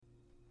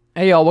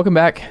Hey y'all, welcome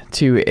back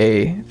to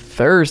a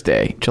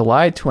Thursday,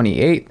 July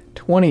 28th,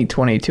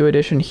 2022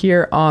 edition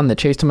here on the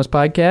Chase Thomas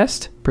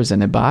Podcast,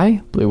 presented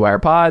by Blue Wire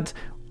Pods.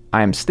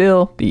 I am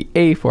still the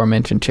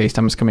aforementioned Chase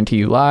Thomas, coming to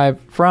you live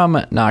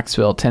from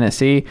Knoxville,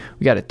 Tennessee.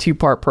 We got a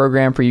two-part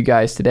program for you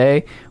guys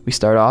today. We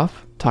start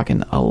off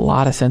talking a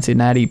lot of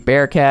Cincinnati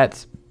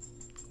Bearcats,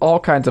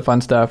 all kinds of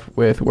fun stuff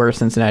with where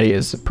Cincinnati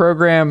is a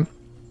program,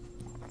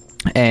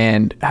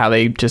 and how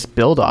they just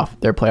build off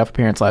their playoff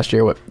appearance last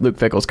year, what Luke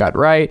Fickell's got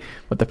right,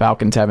 what the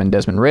Falcons have in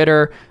Desmond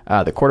Ridder,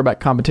 the quarterback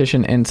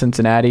competition in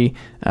Cincinnati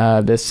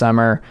this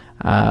summer,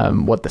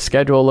 what the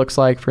schedule looks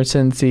like for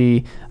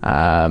Cincy,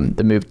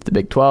 the move to the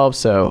Big 12.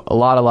 So a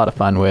lot of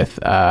fun with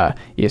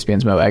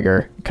ESPN's Mo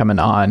Egger coming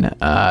on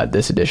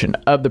this edition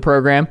of the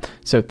program.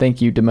 So thank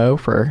you to Mo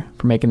for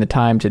making the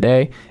time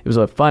today. It was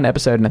a fun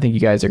episode, and I think you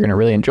guys are going to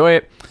really enjoy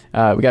it.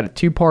 We got a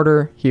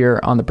two-parter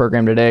here on the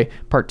program today.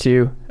 Part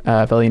two,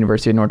 fellow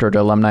University of North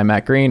Georgia alumni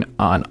Matt Green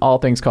on all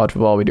things college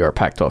football. We do our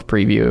Pac-12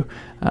 preview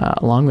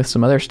along with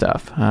some other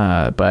stuff.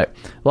 But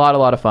a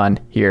lot of fun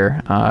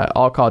here.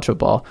 All college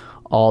football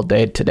all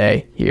day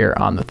today here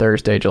on the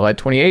Thursday, July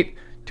 28th,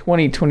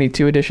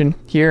 2022 edition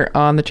here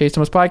on the Chase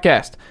Thomas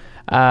Podcast.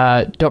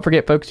 Don't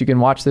forget, folks, you can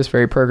watch this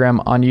very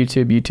program on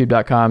YouTube,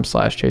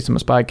 youtube.com/Chase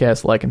Thomas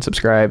Podcast. Like and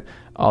subscribe,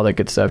 all that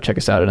good stuff. Check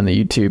us out on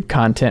the YouTube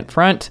content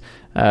front.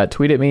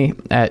 Tweet at me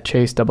at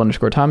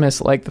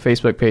Chase_Thomas. Like the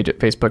Facebook page at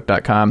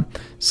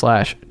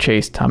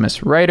facebook.com/Chase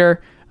Thomas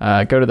Writer.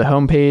 Go to the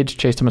homepage,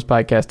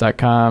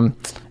 chasethomaspodcast.com.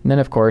 And then,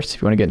 of course,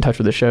 if you want to get in touch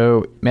with the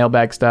show,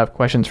 mailbag stuff,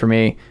 questions for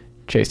me,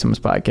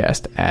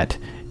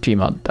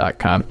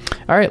 chasethomaspodcast@gmail.com.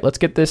 All right, let's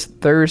get this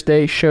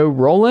Thursday show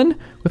rolling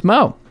with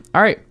Mo.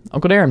 All right,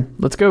 Uncle Darren,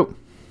 let's go. The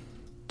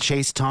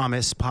Chase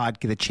Thomas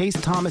Podcast.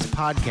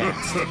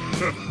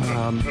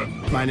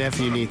 My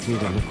nephew needs me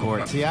to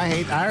record. See,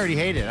 I already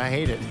hate it. I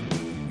hate it.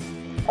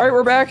 All right,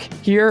 we're back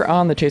here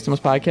on the Chase Thomas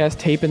Podcast,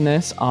 taping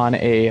this on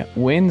a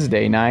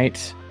Wednesday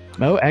night.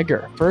 Mo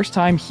Egger, first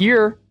time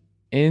here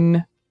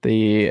in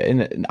the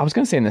I was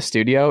going to say in the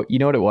studio. You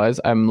know what it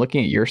was? I'm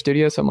looking at your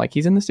studio, so I'm like,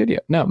 he's in the studio.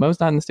 No, Mo's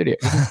not in the studio.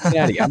 He's in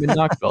Cincinnati. I'm in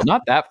Knoxville.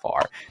 Not that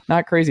far.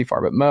 Not crazy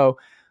far, but Mo,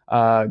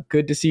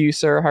 good to see you,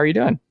 sir. How are you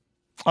doing?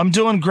 I'm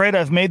doing great.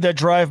 I've made that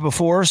drive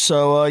before,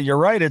 so you're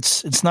right.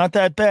 It's not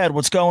that bad.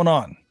 What's going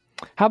on?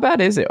 How bad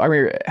is it? I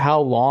mean,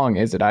 how long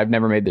is it? I've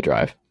never made the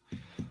drive.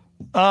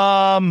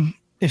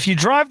 If you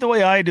drive the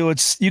way I do,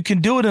 you can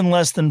do it in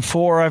less than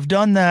 4. I've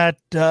done that.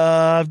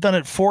 I've done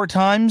it 4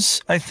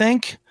 times, I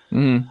think.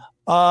 Mm-hmm.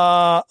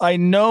 I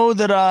know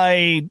that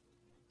I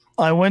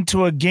went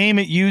to a game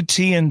at UT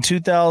in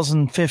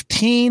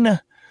 2015,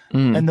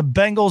 and the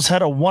Bengals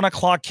had a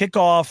 1:00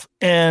 kickoff,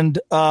 and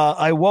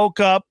I woke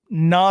up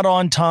not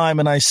on time,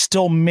 and I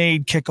still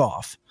made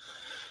kickoff.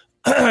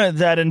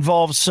 That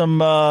involves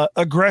some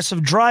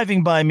aggressive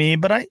driving by me,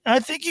 but I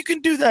think you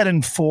can do that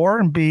in 4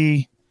 and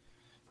be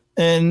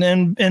and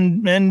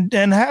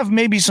have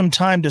maybe some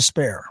time to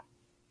spare.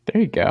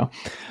 There you go.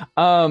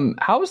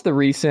 How has the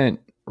recent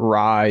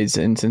rise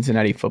in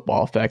Cincinnati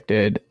football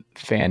affected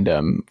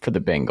fandom for the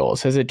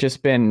Bengals? Has it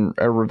just been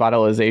a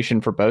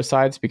revitalization for both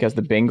sides? Because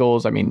the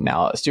Bengals, I mean,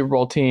 now a Super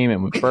Bowl team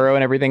and with Burrow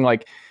and everything,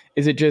 like,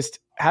 is it just,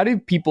 how do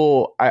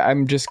people,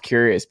 I'm just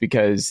curious,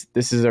 because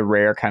this is a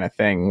rare kind of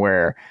thing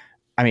where,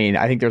 I mean,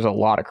 I think there's a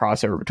lot of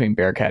crossover between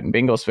Bearcat and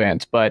Bengals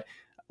fans, but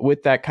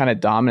with that kind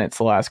of dominance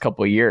the last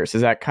couple of years,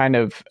 has that kind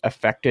of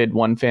affected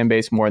one fan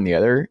base more than the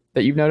other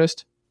that you've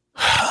noticed?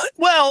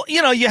 Well,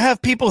 you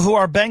have people who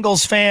are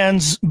Bengals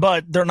fans,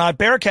 but they're not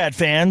Bearcat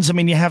fans. I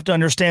mean, you have to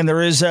understand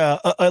there is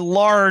a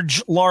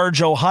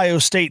large Ohio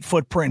State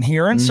footprint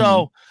here. And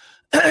so,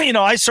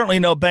 I certainly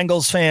know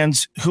Bengals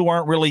fans who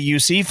aren't really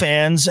UC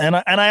fans. And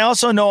I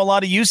also know a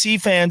lot of UC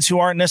fans who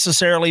aren't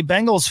necessarily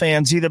Bengals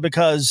fans either,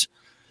 because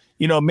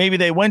maybe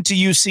they went to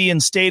UC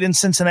and stayed in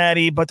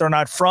Cincinnati, but they're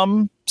not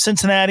from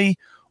Cincinnati,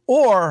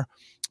 or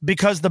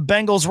because the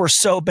Bengals were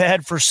so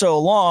bad for so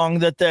long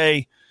that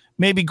they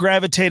maybe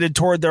gravitated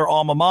toward their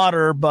alma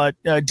mater, but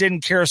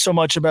didn't care so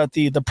much about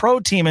the pro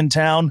team in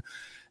town.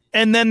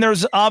 And then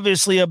there's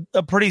obviously a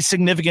pretty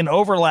significant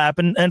overlap.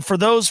 And for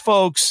those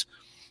folks,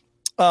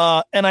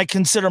 and I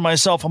consider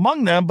myself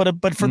among them,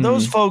 but for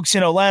those folks,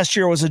 last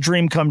year was a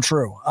dream come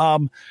true.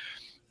 And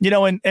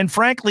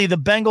frankly, the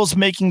Bengals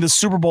making the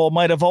Super Bowl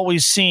might have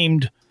always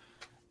seemed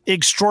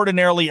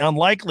extraordinarily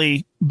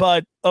unlikely.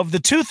 But of the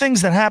 2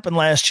 things that happened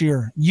last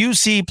year,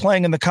 UC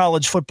playing in the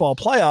college football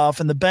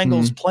playoff and the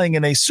Bengals playing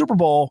in a Super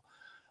Bowl,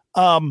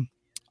 I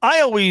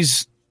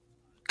always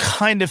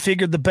kind of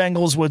figured the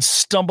Bengals would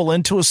stumble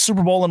into a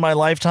Super Bowl in my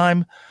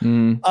lifetime.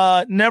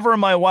 Never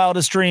in my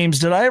wildest dreams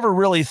did I ever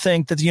really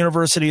think that the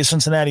University of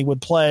Cincinnati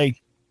would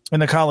play in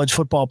the college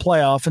football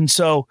playoff. And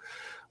so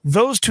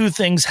those 2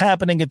 things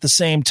happening at the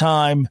same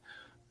time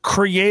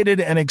created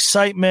an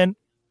excitement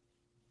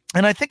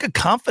and I think a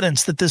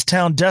confidence that this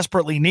town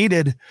desperately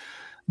needed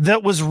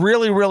that was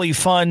really, really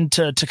fun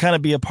to kind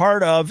of be a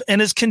part of and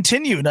has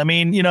continued. I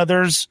mean,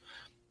 there's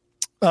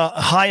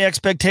high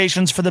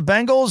expectations for the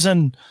Bengals,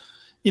 and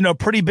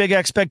pretty big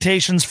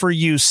expectations for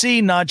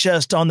UC, not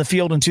just on the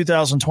field in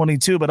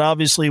 2022, but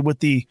obviously with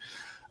the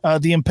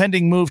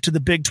impending move to the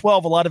Big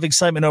 12, a lot of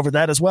excitement over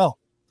that as well.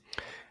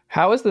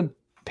 How has the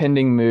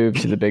pending move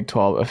to the Big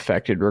 12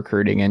 affected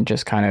recruiting and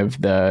just kind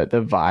of the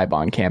vibe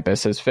on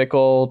campus? Has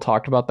Fickell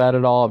talked about that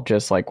at all, of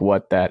just like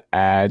what that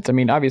adds? I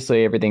mean,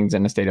 obviously everything's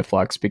in a state of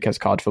flux because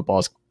college football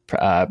is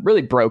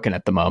really broken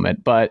at the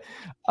moment. But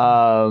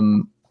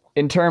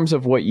in terms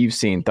of what you've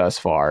seen thus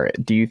far,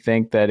 do you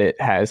think that it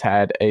has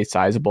had a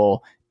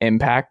sizable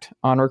impact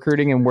on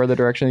recruiting and where the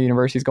direction of the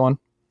university is going?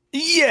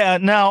 Yeah.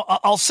 Now,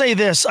 I'll say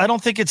this. I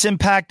don't think it's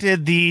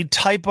impacted the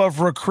type of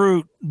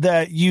recruit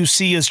that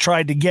UC has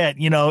tried to get.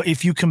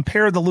 If you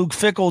compare the Luke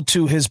Fickell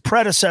to his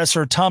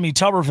predecessor, Tommy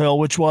Tuberville,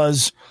 which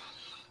was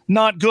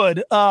not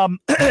good.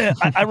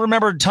 I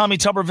remember Tommy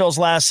Tuberville's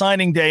last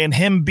signing day and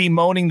him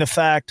bemoaning the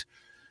fact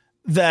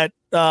that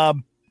their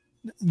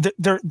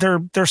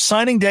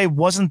signing day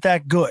wasn't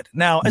that good.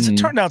 Now, as it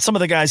turned out, some of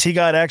the guys he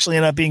got actually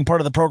ended up being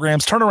part of the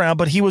program's turnaround,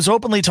 but he was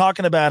openly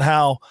talking about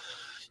how,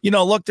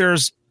 look,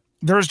 there's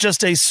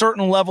just a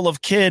certain level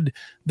of kid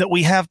that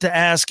we have to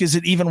ask, is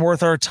it even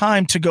worth our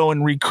time to go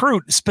and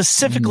recruit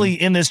specifically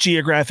in this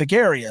geographic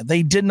area?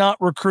 They did not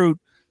recruit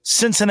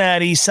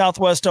Cincinnati,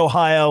 Southwest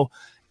Ohio,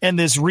 and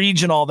this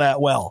region all that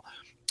well.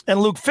 And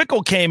Luke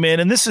Fickell came in,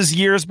 and this is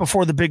years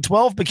before the Big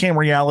 12 became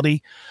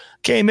reality,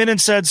 came in and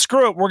said,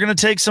 screw it, we're going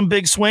to take some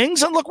big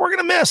swings, and look, we're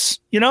going to miss,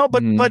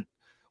 but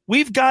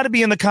we've got to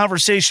be in the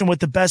conversation with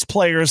the best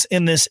players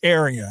in this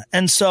area.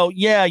 And so,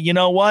 yeah, you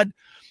know what?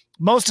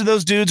 Most of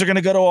those dudes are going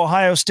to go to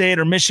Ohio State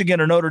or Michigan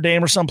or Notre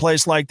Dame or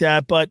someplace like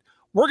that, but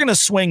we're going to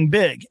swing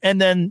big.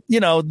 And then,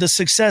 the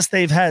success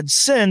they've had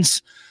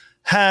since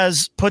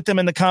has put them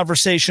in the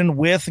conversation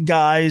with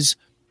guys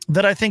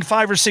that I think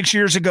 5 or 6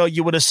 years ago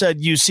you would have said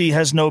UC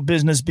has no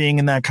business being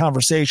in that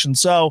conversation.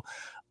 So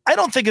I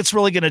don't think it's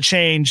really going to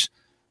change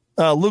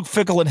Luke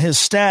Fickell and his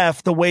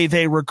staff, the way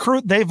they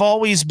recruit. They've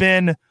always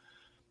been,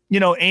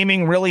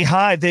 aiming really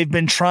high. They've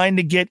been trying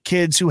to get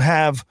kids who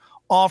have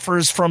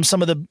offers from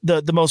some of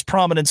the most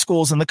prominent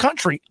schools in the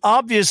country.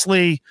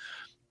 Obviously,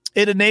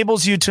 it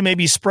enables you to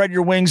maybe spread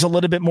your wings a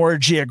little bit more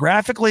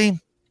geographically.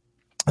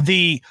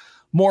 The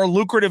more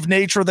lucrative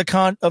nature of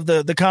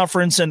the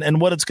conference and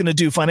what it's going to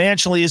do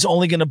financially is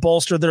only going to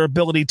bolster their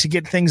ability to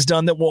get things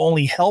done that will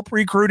only help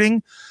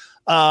recruiting.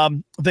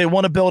 They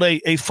want to build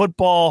a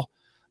football,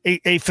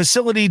 a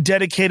facility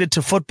dedicated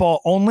to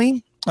football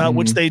only,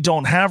 which they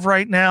don't have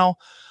right now.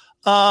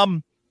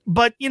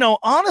 But,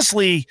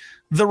 honestly,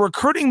 the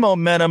recruiting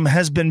momentum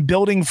has been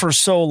building for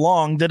so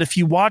long that if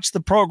you watch the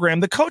program,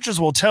 the coaches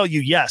will tell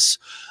you, yes,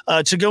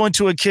 to go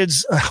into a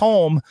kid's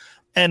home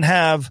and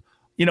have,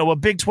 a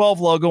Big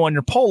 12 logo on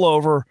your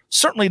pullover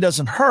certainly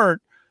doesn't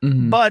hurt.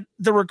 But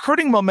the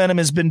recruiting momentum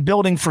has been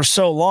building for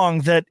so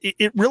long that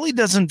it really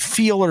doesn't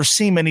feel or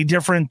seem any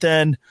different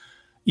than,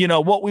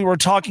 what we were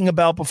talking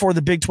about before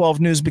the Big 12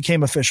 news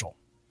became official.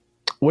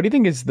 What do you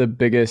think is the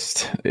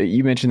biggest?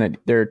 You mentioned that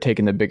they're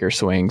taking the bigger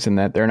swings and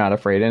that they're not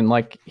afraid. And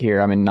like here,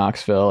 I'm in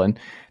Knoxville, and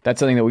that's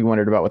something that we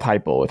wondered about with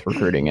Heupel with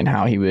recruiting and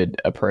how he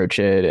would approach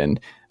it. And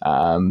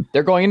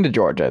they're going into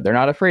Georgia. They're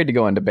not afraid to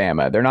go into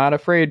Bama. They're not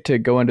afraid to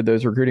go into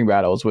those recruiting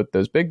battles with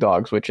those big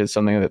dogs, which is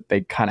something that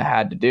they kind of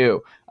had to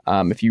do.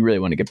 If you really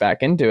want to get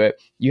back into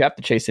it, you have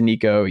to chase the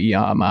Nico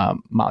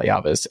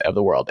Maliavas of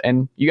the world,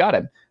 and you got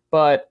him.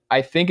 But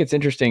I think it's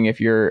interesting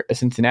if you're a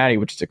Cincinnati,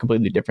 which is a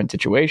completely different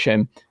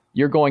situation.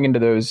 You're going into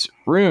those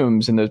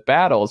rooms and those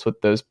battles with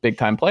those big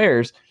time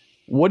players.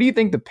 What do you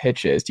think the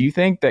pitch is? Do you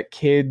think that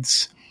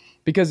kids,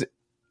 because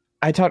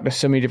I talked to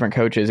so many different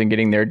coaches and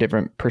getting their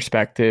different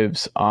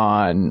perspectives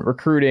on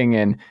recruiting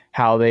and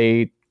how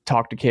they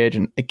talk to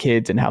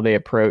kids and how they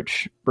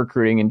approach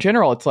recruiting in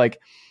general. It's like,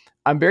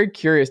 I'm very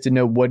curious to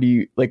know what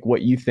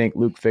you think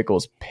Luke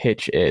Fickell's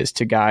pitch is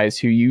to guys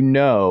who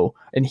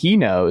and he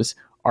knows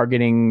are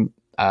getting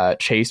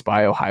chased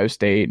by Ohio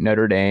State,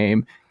 Notre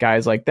Dame,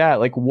 guys like that.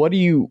 What do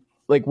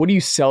you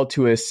sell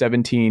to a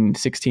 17,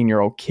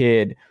 16-year-old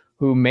kid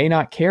who may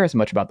not care as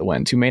much about the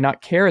wins, who may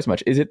not care as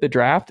much? Is it the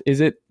draft?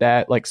 Is it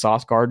that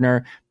Sauce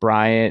Gardner,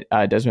 Bryant,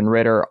 Desmond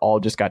Ridder all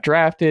just got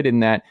drafted,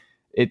 and that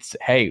it's,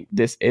 hey,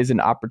 this is an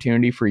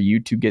opportunity for you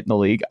to get in the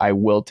league. I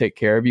will take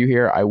care of you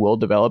here. I will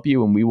develop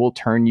you, and we will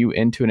turn you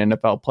into an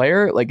NFL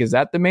player. Is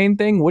that the main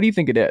thing? What do you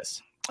think it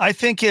is? I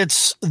think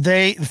it's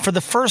for the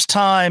first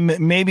time,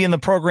 maybe in the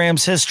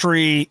program's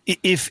history,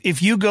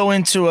 if you go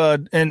into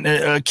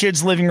a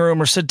kid's living room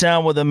or sit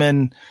down with them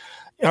and,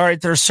 all right,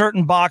 there are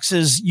certain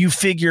boxes you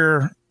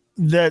figure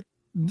that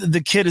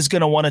the kid is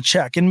going to want to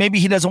check, and maybe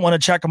he doesn't want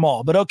to check them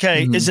all, but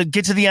okay, is it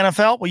get to the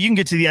NFL? Well, you can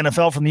get to the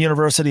NFL from the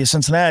University of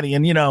Cincinnati.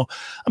 And,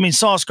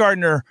 Sauce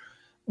Gardner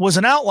was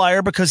an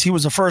outlier because he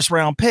was a first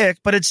round pick,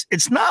 but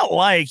it's not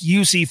like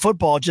UC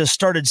football just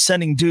started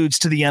sending dudes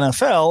to the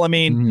NFL. I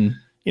mean,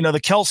 the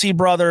Kelsey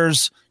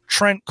brothers,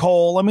 Trent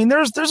Cole.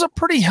 There's a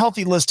pretty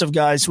healthy list of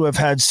guys who have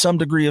had some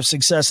degree of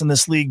success in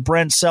this league.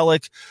 Brent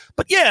Selleck.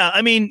 But yeah,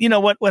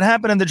 what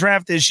happened in the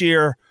draft this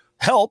year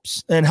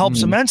helps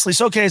immensely.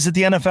 So, okay, is it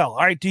the NFL? All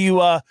right, do you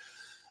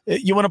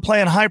You want to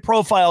play in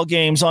high-profile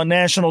games on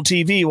national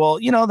TV. Well,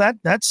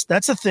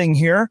 that's a thing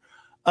here.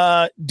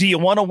 Do you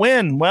want to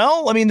win?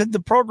 Well, I mean, the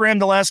program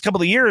the last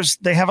couple of years,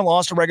 they haven't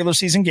lost a regular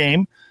season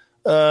game.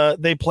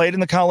 They played in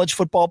the college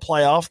football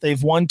playoff.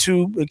 They've won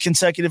 2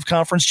 consecutive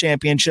conference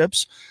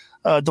championships.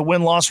 The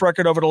win-loss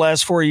record over the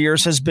last 4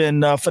 years has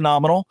been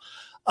phenomenal.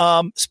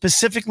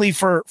 Specifically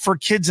for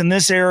kids in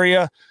this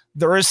area,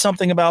 there is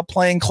something about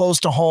playing close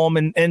to home.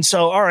 And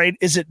so, all right,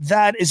 is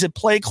it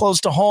play close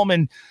to home?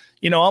 And,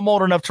 I'm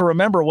old enough to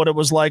remember what it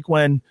was like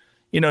when,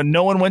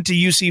 no one went to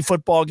UC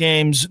football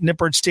games.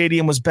 Nippert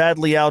Stadium was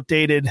badly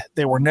outdated.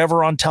 They were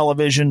never on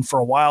television for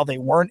a while. They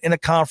weren't in a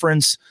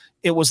conference.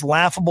 It was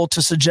laughable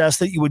to suggest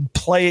that you would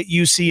play at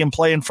UC and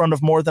play in front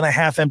of more than a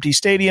half-empty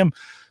stadium.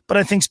 But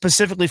I think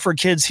specifically for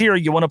kids here,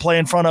 you want to play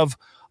in front of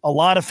a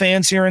lot of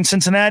fans here in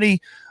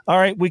Cincinnati. All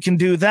right, we can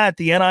do that.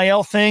 The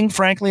NIL thing,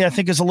 frankly, I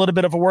think is a little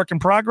bit of a work in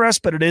progress,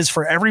 but it is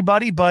for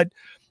everybody. But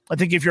I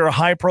think if you're a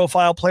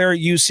high-profile player at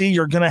UC,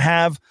 you're going to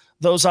have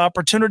those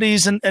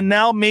opportunities. And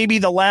now maybe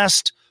the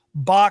last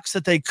box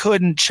that they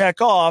couldn't check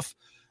off,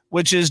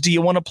 which is, do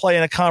you want to play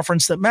in a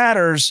conference that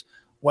matters?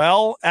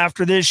 Well,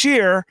 after this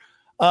year,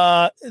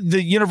 the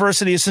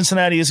University of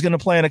Cincinnati is going to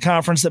play in a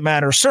conference that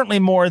matters, certainly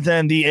more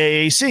than the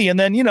AAC. And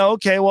then,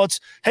 it's,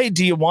 hey,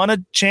 do you want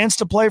a chance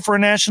to play for a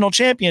national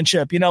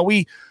championship?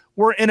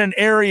 We're in an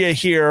area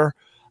here.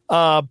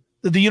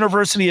 The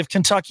University of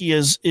Kentucky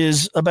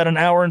is about an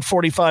hour and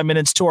 45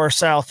 minutes to our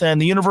south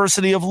end. The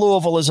University of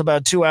Louisville is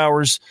about 2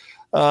 hours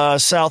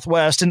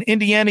southwest, and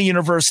Indiana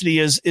University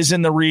is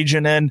in the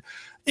region. And,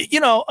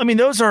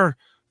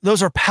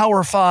 those are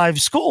Power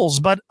 5 schools,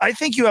 but I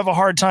think you have a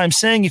hard time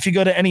saying if you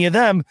go to any of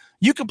them,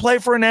 you could play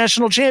for a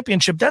national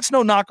championship. That's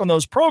no knock on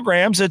those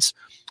programs. It's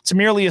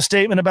merely a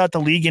statement about the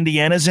league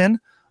Indiana's in,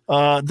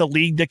 the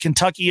league that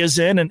Kentucky is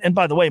in. And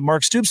by the way,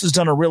 Mark Stoops has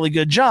done a really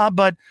good job.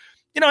 But,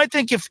 I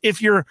think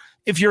if you're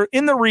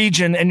in the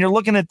region and you're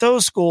looking at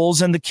those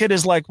schools and the kid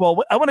is like,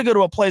 well, I want to go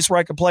to a place where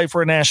I could play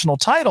for a national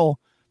title.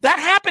 That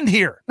happened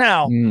here.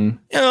 Now,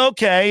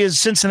 okay,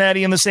 is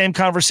Cincinnati in the same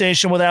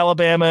conversation with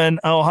Alabama and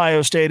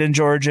Ohio State and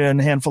Georgia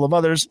and a handful of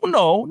others?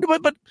 No,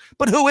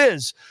 but who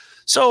is?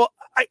 So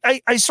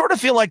I sort of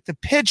feel like the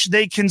pitch,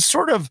 they can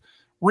sort of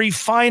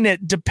refine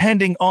it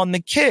depending on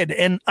the kid.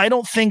 And I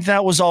don't think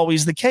that was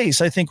always the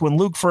case. I think when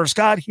Luke first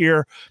got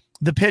here,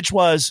 the pitch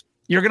was,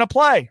 you're going to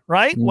play,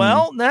 right?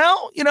 Well,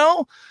 now,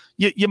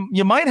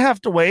 you might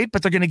have to wait,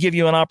 but they're going to give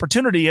you an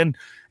opportunity. And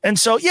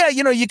so, yeah,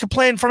 you could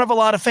play in front of a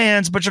lot of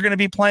fans, but you're going to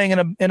be playing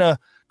in a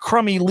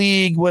crummy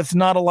league with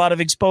not a lot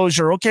of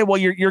exposure. Okay, well,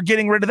 you're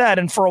getting rid of that.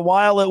 And for a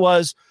while it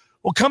was,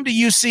 well, come to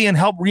UC and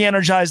help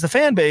re-energize the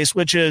fan base,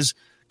 which is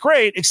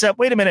great, except,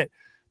 wait a minute,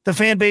 the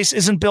fan base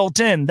isn't built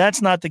in.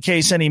 That's not the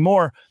case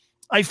anymore.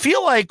 I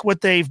feel like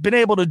what they've been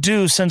able to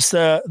do since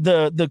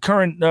the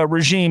current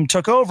regime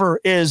took over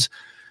is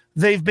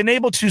they've been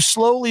able to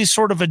slowly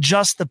sort of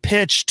adjust the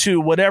pitch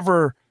to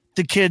whatever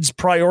the kid's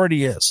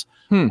priority is.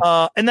 And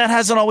that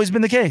hasn't always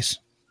been the case.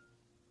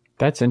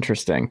 That's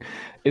interesting.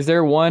 Is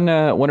there one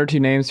or two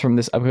names from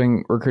this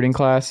upcoming recruiting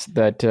class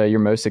that you're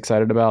most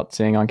excited about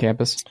seeing on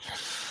campus?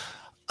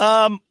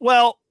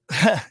 Well,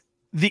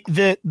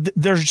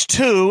 there's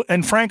two,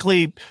 and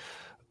frankly,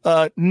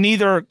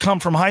 neither come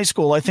from high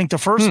school. I think the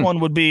first one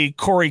would be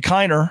Corey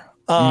Kiner,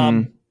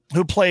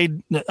 who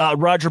played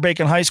Roger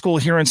Bacon High School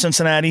here in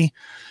Cincinnati.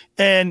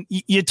 And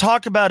you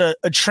talk about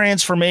a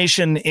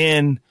transformation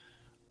in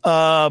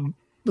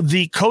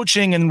the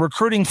coaching and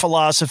recruiting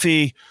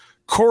philosophy.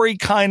 Corey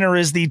Kiner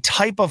is the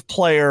type of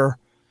player,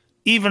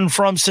 even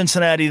from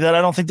Cincinnati, that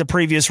I don't think the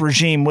previous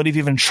regime would have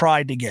even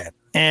tried to get.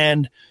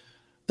 And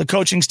the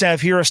coaching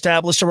staff here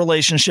established a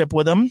relationship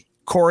with him.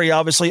 Corey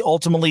obviously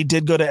ultimately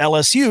did go to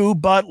LSU,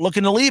 but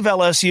looking to leave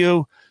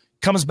LSU,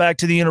 comes back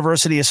to the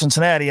University of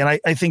Cincinnati. And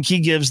I think he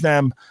gives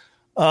them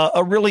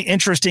a really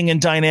interesting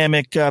and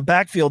dynamic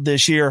backfield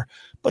this year.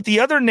 But the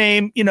other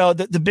name,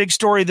 the big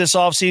story this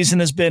offseason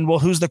has been, well,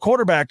 who's the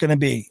quarterback going to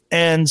be?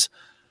 And,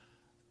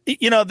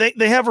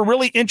 they have a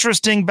really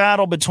interesting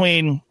battle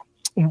between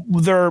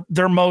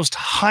their most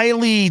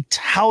highly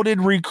touted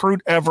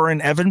recruit ever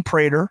in Evan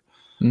Prater,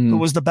 who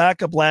was the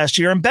backup last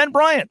year, and Ben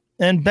Bryant.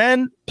 And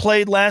Ben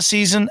played last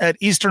season at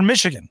Eastern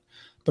Michigan.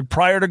 But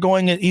prior to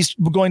going to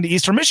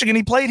Eastern Michigan,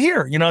 he played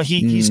here.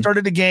 He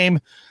started a game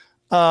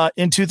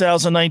in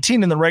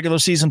 2019 in the regular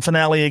season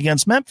finale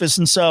against Memphis.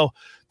 And so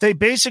they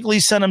basically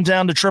sent him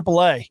down to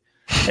AAA.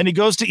 And he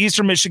goes to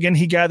Eastern Michigan.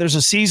 He gathers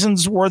a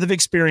season's worth of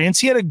experience.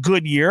 He had a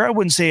good year. I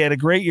wouldn't say he had a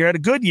great year. Had a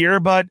good year.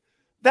 But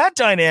that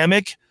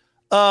dynamic,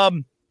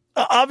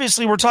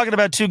 obviously we're talking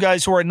about two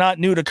guys who are not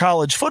new to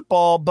college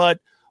football, but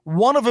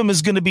one of them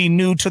is going to be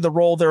new to the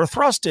role they're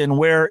thrust in,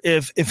 where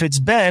if it's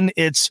Ben,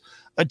 it's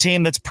a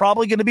team that's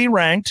probably going to be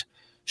ranked,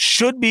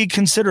 should be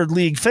considered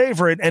league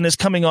favorite, and is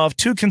coming off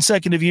 2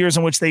 consecutive years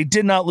in which they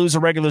did not lose a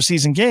regular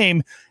season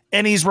game.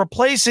 And he's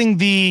replacing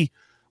the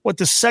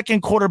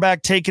second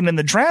quarterback taken in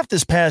the draft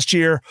this past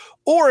year,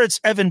 or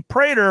it's Evan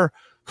Prater,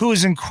 who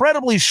is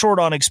incredibly short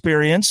on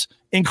experience,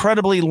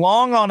 incredibly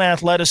long on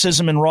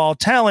athleticism and raw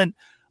talent.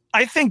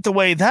 I think the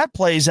way that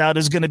plays out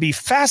is going to be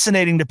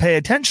fascinating to pay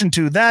attention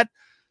to. That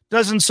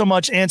doesn't so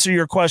much answer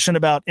your question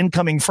about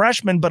incoming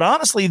freshmen, but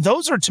honestly,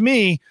 those are, to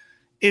me,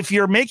 if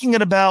you're making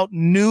it about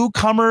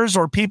newcomers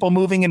or people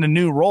moving into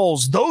new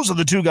roles, those are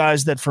the two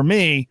guys that, for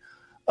me,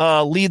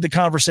 lead the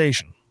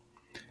conversation.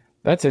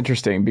 That's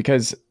interesting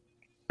because,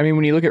 I mean,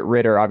 when you look at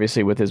Ritter,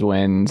 obviously with his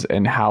wins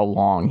and how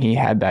long he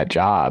had that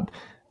job,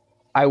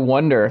 I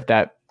wonder if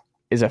that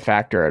is a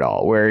factor at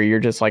all, where you're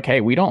just like,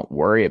 hey, we don't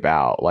worry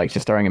about like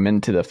just throwing him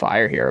into the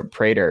fire here,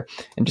 Prater,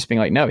 and just being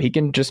like, no, he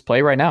can just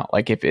play right now.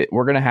 Like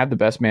we're going to have the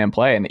best man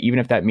play. And even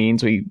if that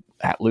means we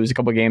lose a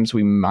couple of games,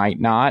 we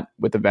might not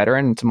with a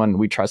veteran, someone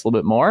we trust a little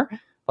bit more,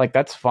 like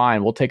that's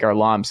fine. We'll take our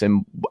lumps.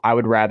 And I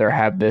would rather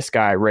have this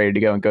guy ready to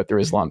go and go through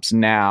his lumps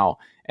now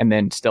and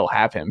then still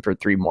have him for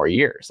 3 more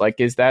years. Like,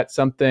 is that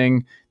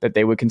something that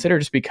they would consider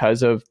just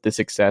because of the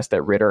success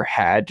that Ritter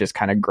had just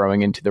kind of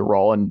growing into the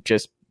role and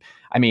just,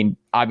 I mean,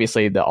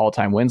 obviously the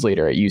all-time wins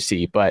leader at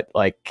UC, but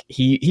like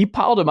he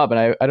piled him up.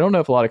 And I don't know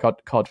if a lot of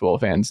college football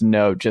fans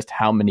know just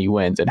how many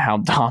wins and how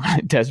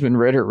dominant Desmond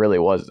Ritter really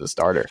was as a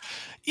starter.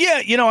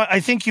 Yeah, I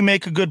think you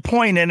make a good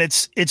point, and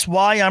it's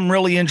why I'm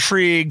really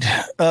intrigued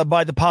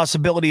by the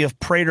possibility of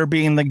Prater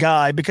being the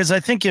guy, because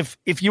I think if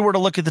you were to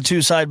look at the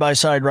two side by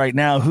side right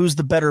now, who's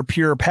the better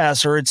pure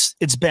passer?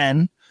 It's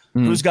Ben.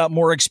 Who's got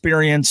more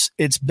experience?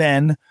 It's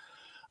Ben.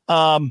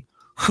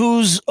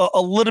 Who's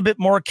a little bit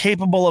more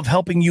capable of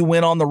helping you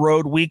win on the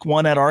road week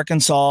 1 at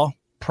Arkansas?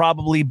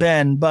 Probably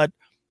Ben. But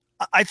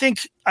I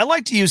think I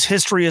like to use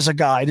history as a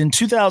guide. In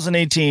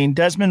 2018,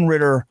 Desmond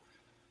Ritter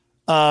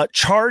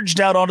charged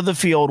out onto the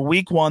field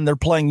week 1. They're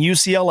playing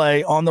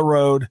UCLA on the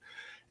road,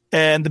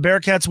 and the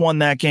Bearcats won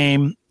that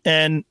game.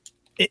 And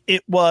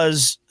it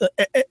was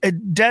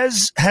Des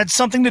had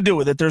something to do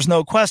with it. There's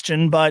no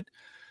question. But,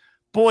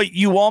 boy,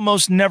 you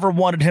almost never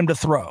wanted him to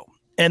throw.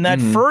 And that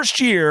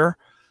first year,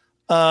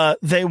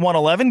 they won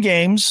 11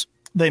 games.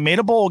 They made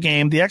a bowl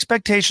game. The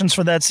expectations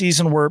for that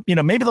season were,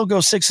 maybe they'll go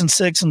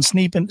 6-6 and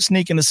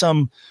sneak into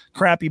some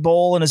crappy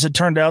bowl. And as it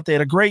turned out, they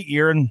had a great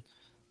year, and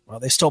well,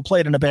 they still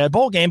played in a bad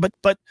bowl game.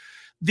 But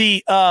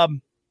the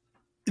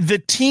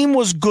team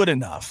was good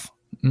enough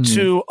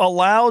to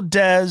allow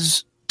Des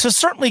to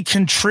certainly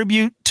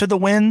contribute to the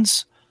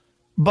wins,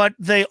 but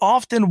they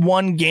often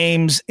won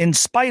games in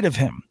spite of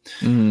him.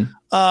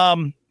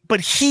 But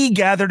he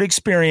gathered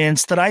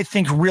experience that I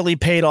think really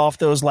paid off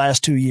those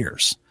last 2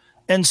 years.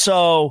 And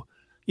so,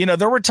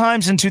 there were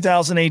times in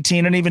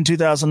 2018 and even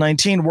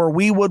 2019 where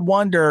we would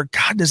wonder,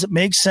 God, does it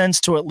make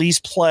sense to at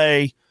least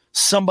play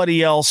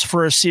somebody else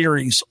for a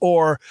series?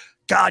 Or,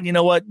 God, you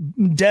know what?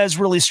 Des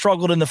really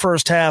struggled in the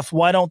first half.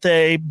 Why don't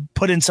they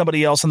put in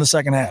somebody else in the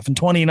second half? In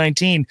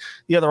 2019,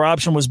 the other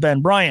option was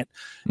Ben Bryant.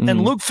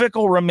 And Luke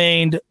Fickell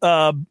remained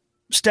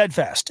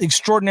steadfast,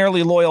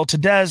 extraordinarily loyal to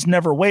Des,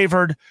 never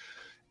wavered.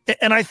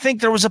 And I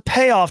think there was a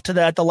payoff to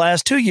that the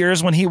last 2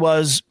 years when he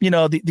was,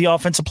 the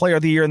offensive player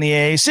of the year in the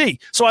AAC.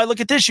 So I look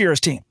at this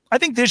year's team. I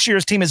think this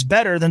year's team is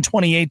better than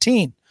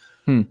 2018.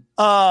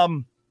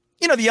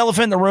 The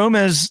elephant in the room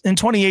is in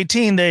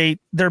 2018,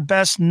 their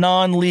best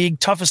non-league,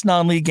 toughest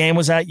non-league game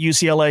was at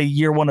UCLA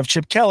year 1 of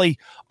Chip Kelly.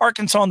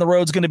 Arkansas on the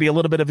road is going to be a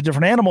little bit of a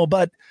different animal,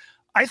 but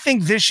I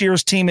think this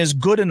year's team is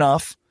good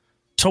enough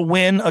to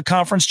win a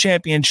conference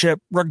championship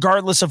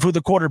regardless of who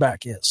the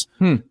quarterback is.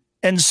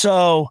 And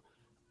so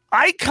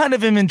I kind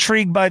of am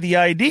intrigued by the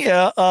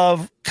idea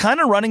of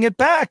kind of running it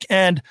back,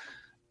 and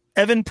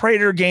Evan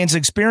Prater gains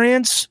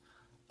experience.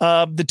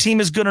 The team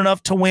is good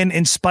enough to win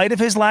in spite of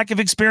his lack of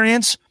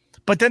experience,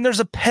 but then there's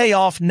a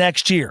payoff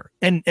next year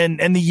and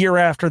the year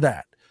after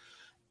that.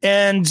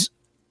 And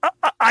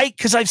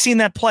because I've seen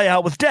that play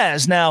out with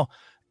Des. Now,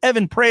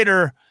 Evan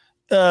Prater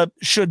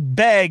should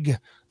beg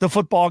the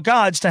football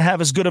gods to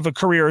have as good of a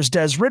career as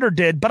Des Ritter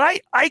did, but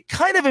I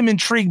kind of am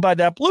intrigued by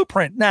that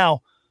blueprint.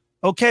 Now,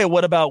 okay,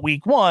 what about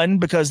week 1?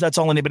 Because that's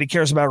all anybody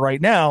cares about right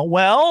now.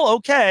 Well,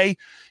 okay,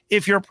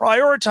 if you're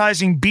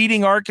prioritizing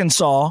beating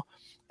Arkansas,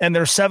 and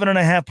they're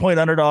 7.5-point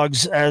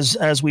underdogs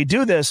as we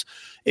do this,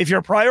 if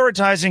you're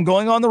prioritizing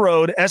going on the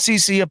road,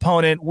 SEC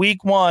opponent,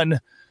 week 1,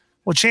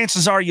 well,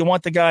 chances are you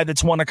want the guy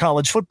that's won a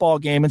college football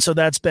game, and so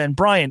that's Ben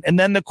Bryant. And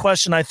then the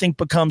question, I think,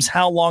 becomes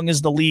how long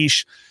is the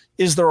leash?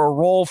 Is there a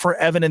role for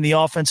Evan in the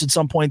offense at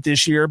some point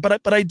this year?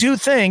 But I do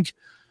think,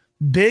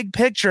 big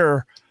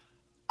picture,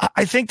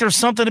 I think there's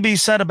something to be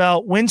said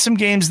about win some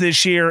games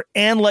this year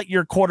and let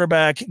your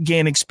quarterback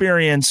gain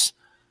experience,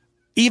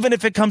 even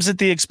if it comes at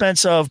the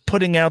expense of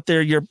putting out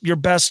there your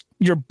best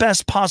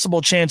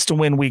possible chance to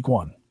win week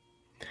 1.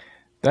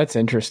 That's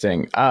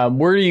interesting.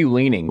 Where are you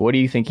leaning? What do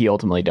you think he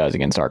ultimately does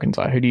against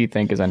Arkansas? Who do you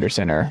think is under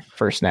center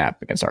first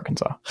snap against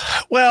Arkansas?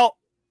 Well,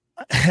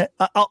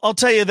 I'll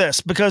tell you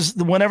this, because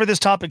whenever this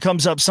topic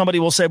comes up, somebody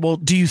will say, well,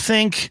 do you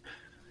think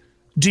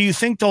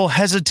they'll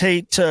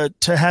hesitate to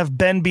have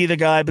Ben be the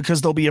guy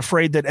because they'll be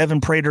afraid that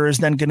Evan Prater is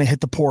then going to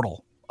hit the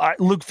portal?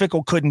 Luke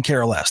Fickell couldn't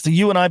care less.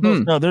 You and I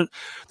both know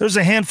there's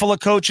a handful of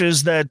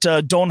coaches that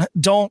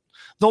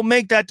they'll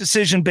make that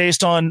decision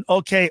based on,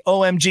 okay,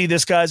 OMG,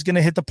 this guy's going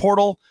to hit the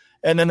portal.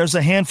 And then there's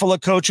a handful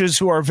of coaches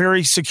who are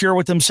very secure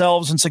with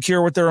themselves and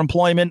secure with their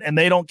employment, and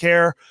they don't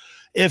care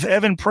if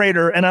Evan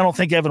Prater, and I don't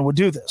think Evan would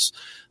do this,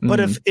 but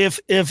if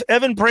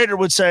Evan Prater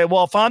would say,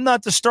 well, if I'm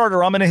not the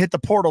starter, I'm going to hit the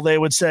portal, they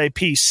would say,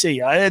 peace,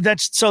 see.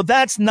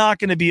 That's not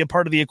going to be a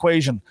part of the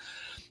equation.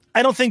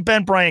 I don't think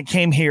Ben Bryant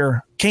came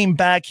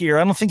back here.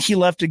 I don't think he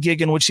left a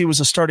gig in which he was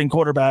a starting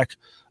quarterback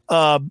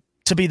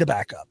to be the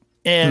backup.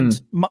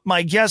 And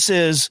my guess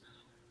is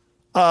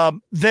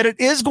that it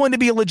is going to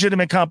be a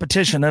legitimate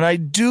competition. And I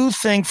do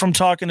think from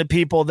talking to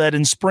people that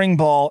in spring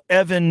ball,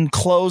 Evan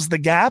closed the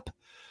gap,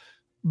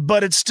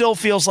 but it still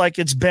feels like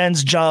it's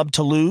Ben's job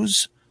to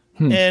lose.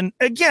 And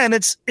again,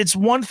 it's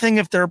one thing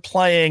if they're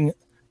playing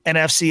an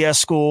FCS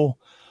school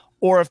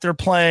or if they're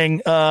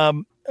playing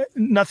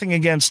nothing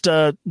against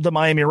the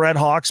Miami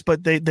Redhawks,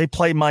 but they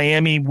play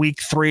Miami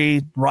week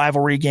 3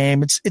 rivalry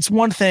game. It's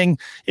one thing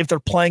if they're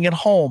playing at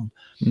home.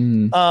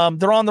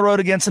 They're on the road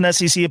against an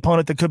SEC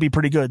opponent that could be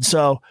pretty good.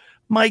 So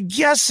my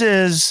guess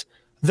is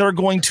they're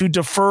going to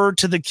defer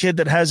to the kid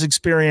that has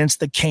experience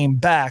that came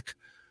back.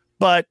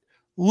 But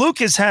Luke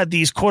has had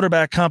these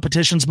quarterback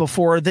competitions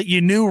before that you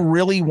knew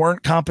really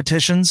weren't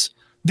competitions.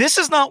 This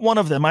is not one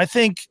of them. I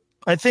think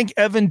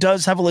Evan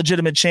does have a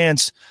legitimate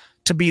chance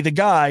to be the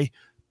guy,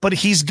 but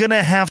he's going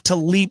to have to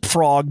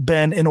leapfrog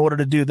Ben in order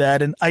to do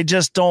that. And I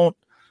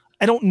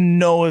don't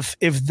know if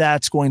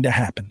that's going to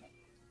happen.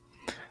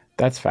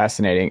 That's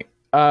fascinating.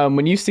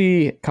 When you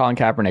see Colin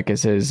Kaepernick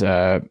as his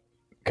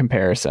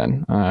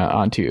comparison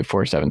on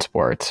 247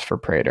 Sports for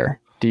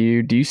Prater, do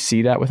you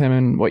see that with him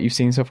and what you've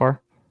seen so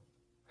far?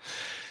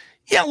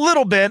 Yeah, a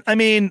little bit. I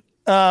mean,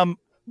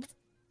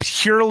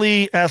 pure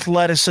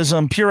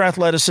athleticism,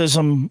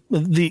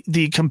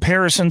 the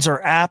comparisons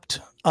are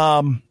apt.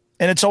 And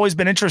it's always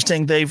been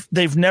interesting.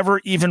 They've never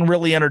even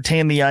really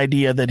entertained the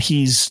idea that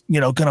he's,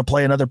 going to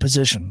play another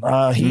position.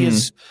 He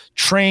is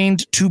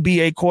trained to be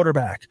a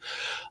quarterback.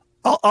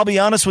 I'll be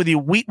honest with you.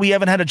 We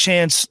haven't had a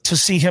chance to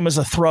see him as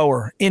a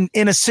thrower in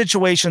a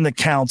situation that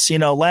counts.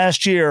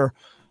 Last year,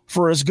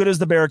 for as good as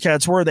the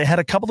Bearcats were, they had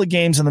a couple of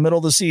games in the middle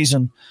of the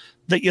season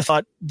that you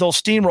thought they'll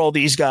steamroll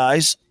these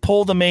guys,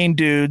 pull the main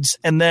dudes,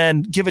 and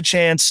then give a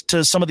chance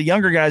to some of the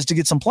younger guys to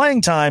get some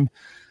playing time.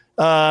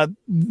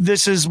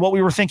 This is what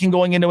we were thinking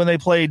going into when they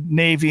played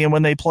Navy and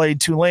when they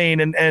played Tulane.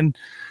 And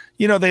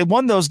they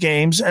won those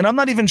games. And I'm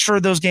not even sure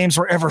those games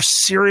were ever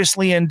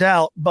seriously in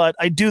doubt. But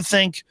I do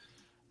think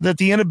that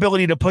the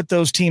inability to put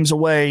those teams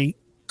away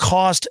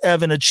cost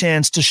Evan a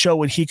chance to show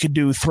what he could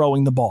do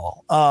throwing the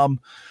ball.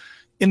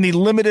 In the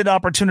limited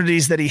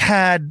opportunities that he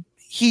had,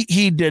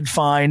 he did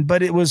fine,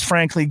 but it was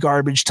frankly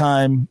garbage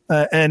time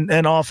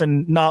and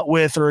often not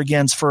with or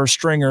against first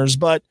stringers.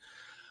 But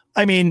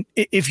I mean,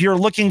 if you're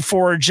looking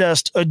for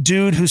just a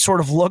dude who sort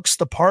of looks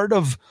the part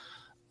of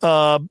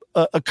a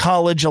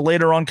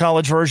later on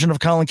college version of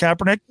Colin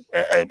Kaepernick,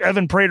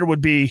 Evan Prater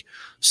would be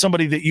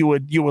somebody that you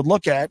would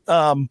look at.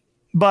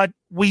 But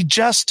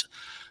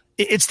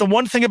it's the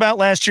one thing about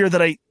last year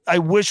that I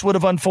wish would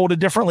have unfolded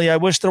differently. I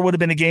wish there would have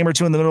been a game or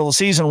two in the middle of the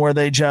season where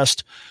they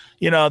just,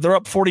 they're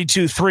up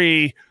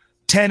 42-3,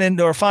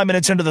 5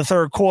 minutes into the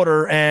third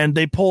quarter, and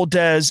they pull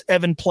Dez,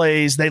 Evan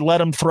plays, they let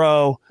him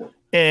throw,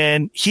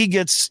 and he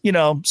gets,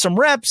 some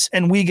reps,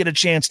 and we get a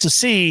chance to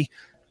see.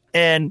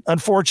 And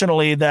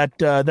unfortunately,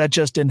 that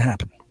just didn't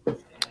happen.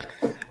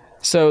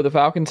 So the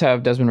Falcons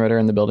have Desmond Ridder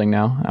in the building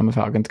now. I'm a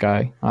Falcons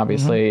guy,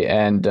 obviously,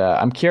 and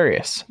I'm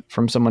curious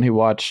from someone who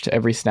watched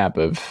every snap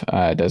of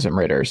Desmond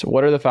Ridder's.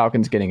 What are the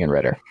Falcons getting in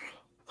Ridder?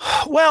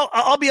 Well,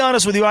 I'll be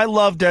honest with you. I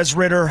love Des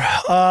Ridder.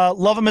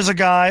 Love him as a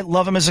guy.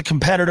 Love him as a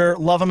competitor.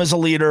 Love him as a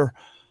leader.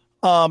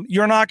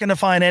 You're not going to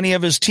find any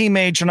of his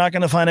teammates. You're not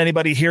going to find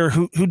anybody here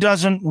who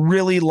doesn't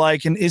really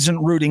like and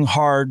isn't rooting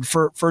hard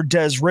for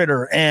Des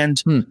Ridder. And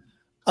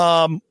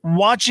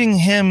watching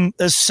him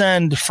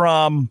ascend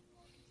from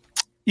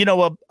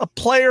a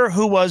player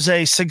who was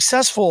a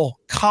successful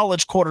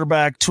college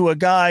quarterback to a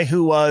guy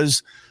who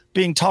was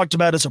being talked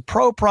about as a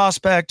pro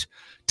prospect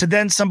to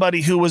then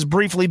somebody who was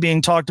briefly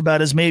being talked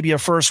about as maybe a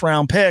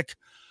first-round pick.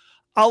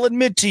 I'll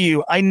admit to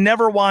you, I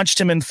never watched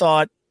him and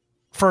thought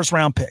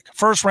first-round pick,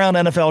 first-round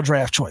NFL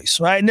draft choice,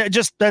 right?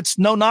 That's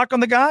no knock on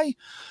the guy.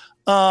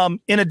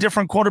 In a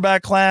different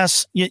quarterback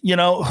class,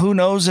 who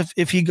knows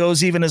if he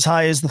goes even as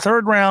high as the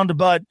third round,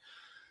 but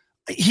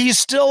he's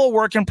still a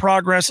work in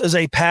progress as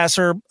a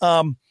passer.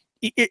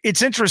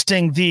 It's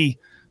interesting. He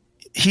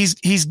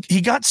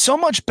got so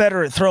much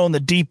better at throwing the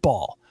deep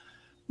ball,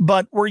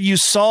 but where you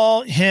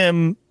saw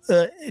him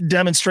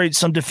demonstrate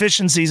some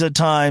deficiencies at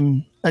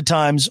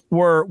times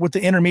were with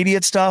the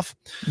intermediate stuff.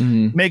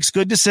 Makes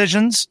good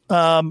decisions.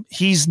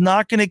 He's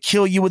not going to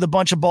kill you with a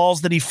bunch of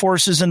balls that he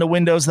forces into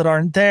windows that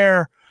aren't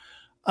there.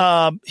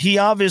 He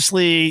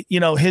obviously,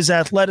 his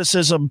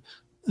athleticism.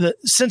 The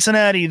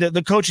Cincinnati,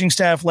 the coaching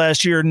staff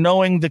last year,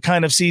 knowing the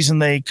kind of season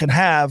they could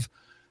have,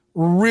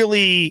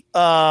 really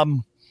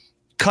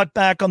cut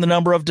back on the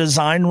number of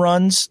design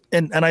runs.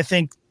 And I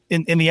think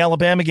in the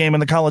Alabama game in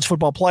the college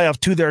football playoff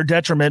to their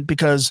detriment,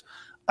 because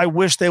I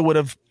wish they would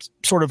have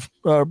sort of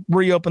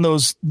reopened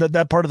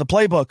that part of the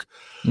playbook.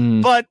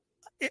 But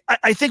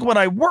I think what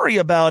I worry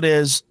about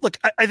is, look,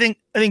 I think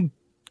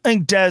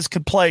Dez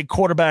could play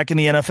quarterback in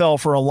the NFL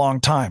for a long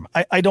time.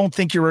 I don't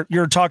think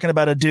you're talking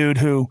about a dude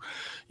who,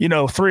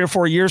 3 or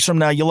 4 years from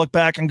now, you look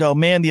back and go,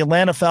 man, the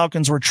Atlanta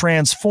Falcons were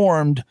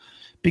transformed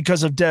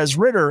because of Des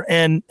Ridder.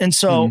 And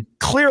so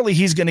clearly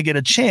he's going to get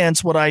a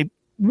chance. What I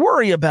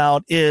worry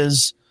about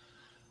is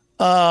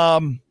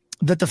that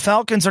the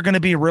Falcons are going to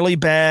be really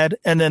bad,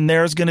 and then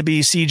there's going to be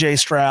CJ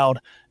Stroud,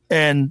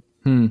 and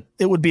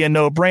it would be a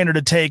no-brainer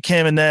to take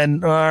him. And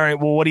then, all right,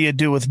 well, what do you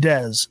do with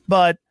Dez?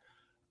 But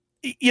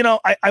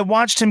I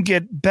watched him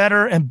get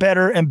better and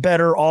better and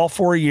better all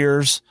 4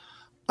 years.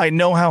 I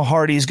know how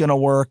hard he's going to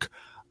work.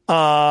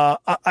 I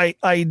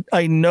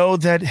know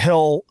that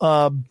he'll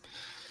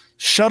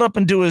shut up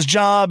and do his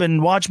job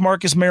and watch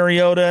Marcus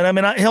Mariota. And I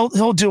mean,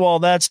 he'll do all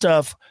that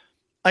stuff.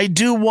 I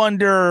do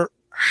wonder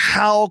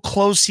how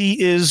close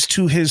he is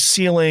to his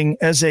ceiling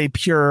as a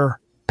pure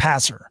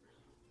passer.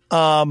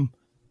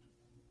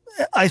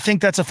 I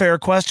think that's a fair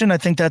question. I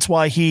think that's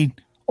why he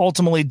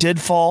ultimately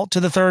did fall to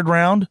the third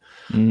round.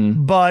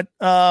 But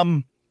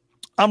I'm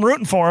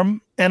rooting for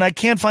him, and I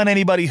can't find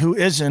anybody who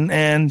isn't.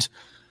 And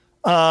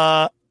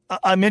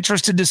I'm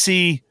interested to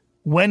see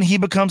when he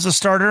becomes a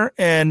starter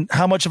and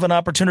how much of an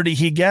opportunity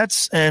he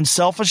gets. And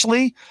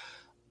selfishly,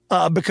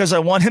 because I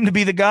want him to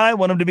be the guy, I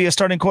want him to be a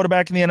starting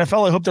quarterback in the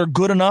NFL. I hope they're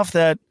good enough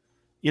that,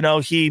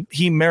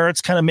 he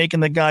merits kind of making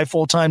the guy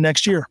full-time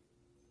next year.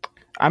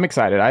 I'm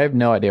excited. I have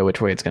no idea which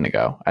way it's going to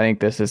go. I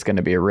think this is going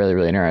to be a really,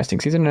 really interesting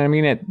season. And I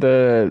mean, it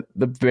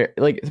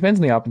depends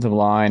on the offensive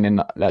line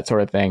and that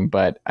sort of thing.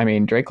 But I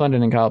mean, Drake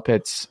London and Kyle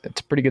Pitts,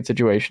 it's a pretty good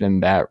situation in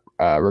that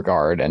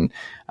regard. And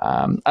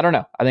I don't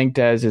know. I think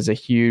Dez is a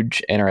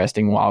huge,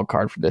 interesting wild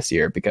card for this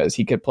year because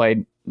he could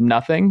play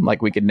nothing.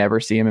 Like we could never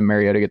see him in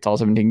Mariota gets all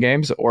 17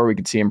 games, or we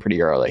could see him pretty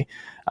early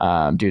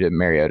due to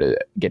Mariota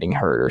getting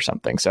hurt or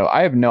something. So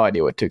I have no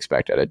idea what to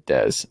expect out of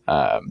Dez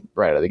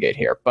right out of the gate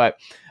here. But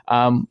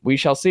we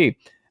shall see.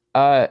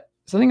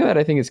 Something that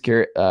I think is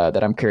that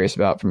I'm curious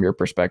about from your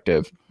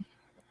perspective,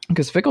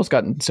 because Fickell's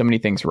gotten so many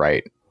things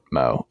right,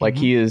 Mo. Like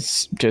he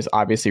has just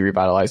obviously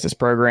revitalized this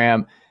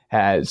program.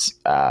 Has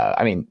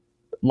a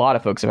lot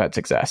of folks have had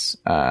success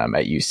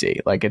at UC.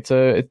 Like it's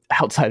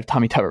outside of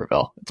Tommy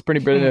Tuberville. It's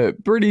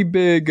pretty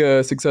big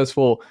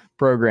successful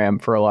program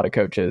for a lot of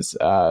coaches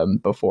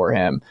before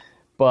him.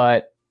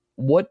 But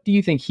what do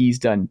you think he's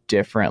done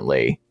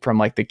differently from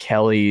like the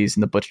Kellys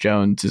and the Butch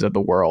Joneses of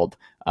the world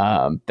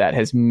that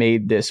has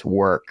made this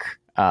work,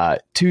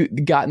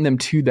 gotten them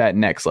to that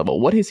next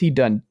level? What has he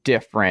done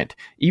different,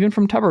 even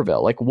from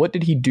Tuberville? Like, what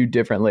did he do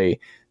differently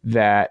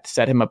that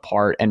set him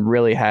apart and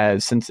really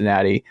has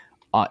Cincinnati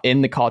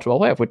in the college football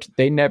playoff, which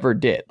they never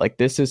did? Like,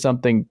 this is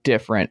something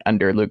different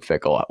under Luke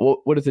Fickell.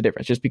 What is the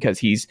difference? Just because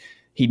he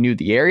knew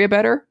the area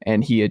better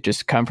and he had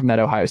just come from that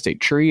Ohio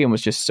State tree and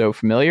was just so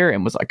familiar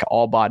and was like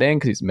all bought in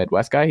because he's a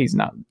Midwest guy. He's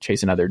not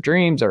chasing other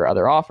dreams or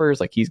other offers.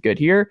 Like, he's good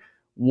here.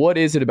 What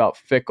is it about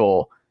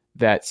Fickell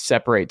that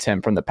separates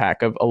him from the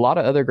pack of a lot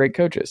of other great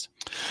coaches?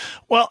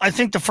 Well, I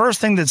think the first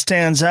thing that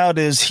stands out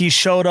is he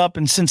showed up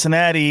in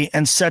Cincinnati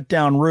and set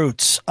down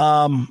roots.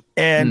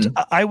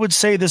 I would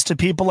say this to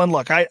people, and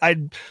look,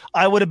 I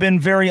would have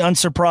been very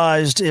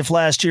unsurprised if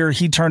last year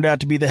he turned out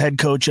to be the head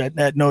coach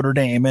at Notre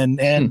Dame.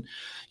 And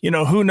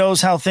who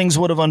knows how things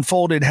would have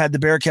unfolded had the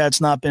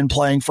Bearcats not been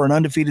playing for an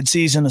undefeated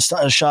season, a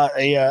spot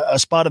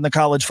in the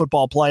college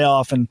football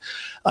playoff. And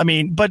I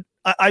mean, but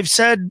I've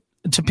said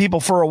to people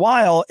for a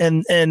while,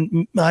 and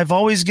I've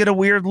always get a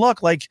weird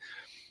look. Like,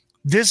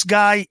 this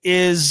guy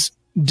is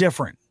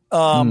different.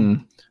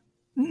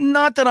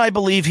 Not that I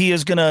believe he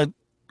is going to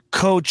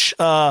coach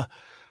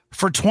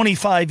for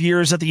 25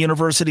 years at the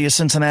University of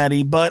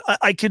Cincinnati, but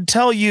I could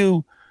tell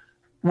you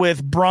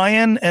with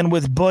Brian and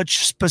with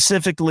Butch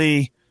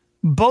specifically,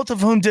 both of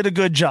whom did a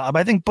good job.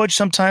 I think Butch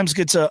sometimes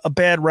gets a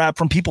bad rap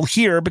from people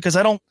here because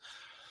I don't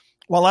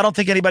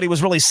think anybody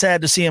was really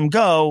sad to see him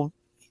go,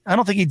 I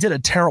don't think he did a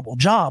terrible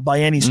job by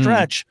any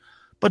stretch,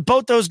 but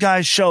both those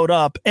guys showed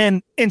up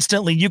and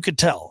instantly you could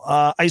tell.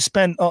 I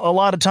spent a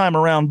lot of time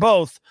around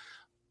both.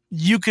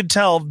 You could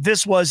tell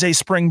this was a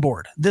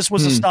springboard. This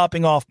was a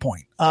stopping off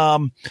point.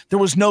 There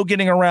was no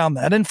getting around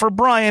that. And for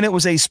Brian, it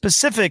was a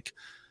specific,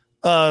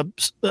 there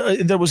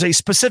was a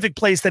specific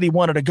place that he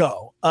wanted to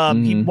go.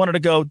 He wanted to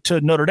go to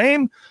Notre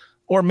Dame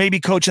or maybe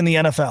coach in the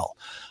NFL.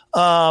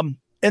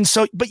 And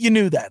so, but you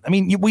knew that. I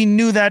mean, we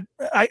knew that.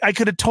 I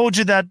could have told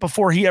you that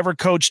before he ever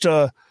coached.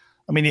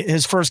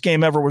 His first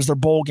game ever was their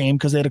bowl game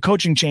because they had a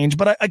coaching change.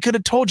 But I could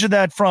have told you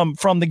that from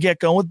the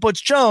get-go. With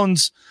Butch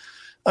Jones,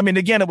 I mean,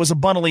 again, it was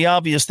abundantly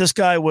obvious. This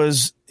guy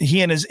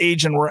he and his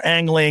agent were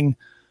angling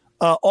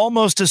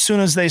almost as soon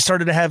as they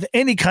started to have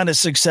any kind of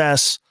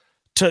success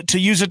to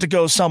use it to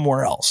go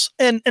somewhere else.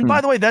 And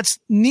by the way, that's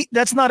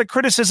not a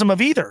criticism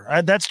of either.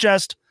 That's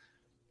just,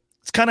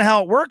 it's kind of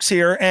how it works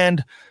here.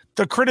 And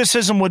the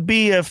criticism would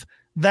be if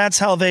that's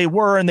how they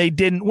were and they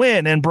didn't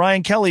win. And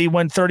Brian Kelly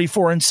went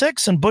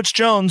 34-6 and Butch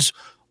Jones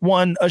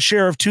won a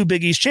share of 2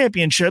 Big East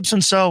championships.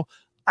 And so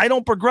I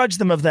don't begrudge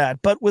them of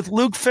that. But with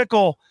Luke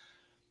Fickell,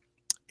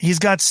 He's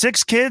got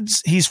 6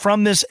 kids. He's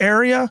from this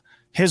area.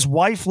 His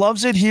wife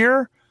loves it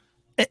here.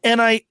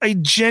 And I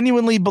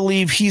genuinely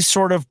believe he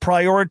sort of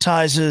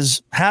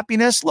prioritizes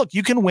happiness. Look,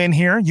 you can win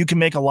here. You can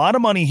make a lot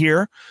of money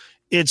here.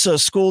 It's a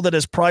school that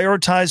has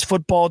prioritized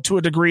football to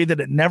a degree that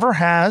it never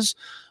has.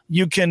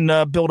 You can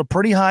build a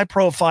pretty high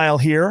profile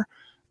here.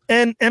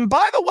 And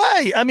by the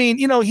way, I mean,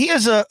 he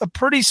is a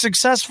pretty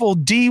successful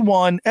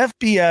D1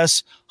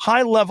 FBS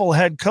high-level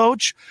head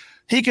coach.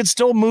 He could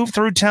still move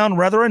through town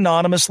rather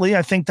anonymously.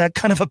 I think that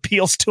kind of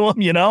appeals to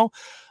him,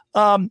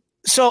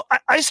 So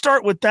I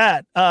start with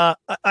that.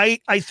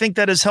 I think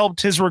that has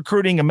helped his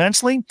recruiting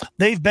immensely.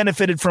 They've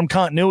benefited from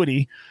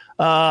continuity.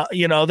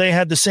 They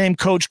had the same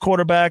coach,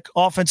 quarterback,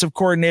 offensive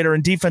coordinator,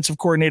 and defensive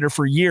coordinator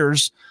for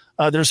years.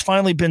 There's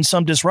finally been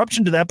some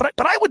disruption to that, but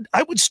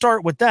I would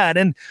start with that.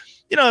 And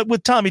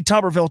with Tommy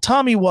Tuberville,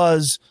 Tommy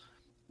was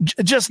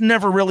just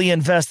never really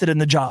invested in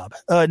the job,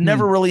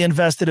 never really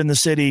invested in the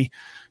city.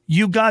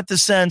 You got the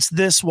sense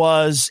this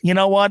was, you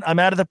know what? I'm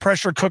out of the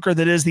pressure cooker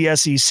that is the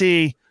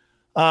SEC.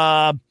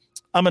 I'm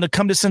going to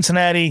come to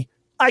Cincinnati.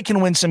 I can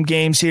win some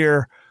games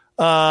here.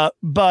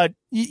 But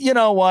you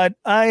know what?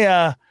 I'm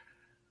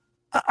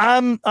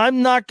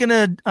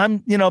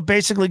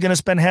basically going to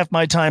spend half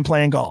my time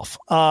playing golf.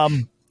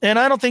 And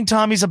I don't think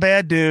Tommy's a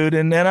bad dude.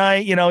 And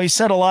he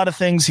said a lot of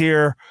things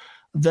here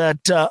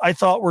that I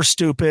thought were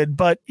stupid,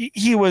 but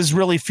he was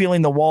really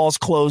feeling the walls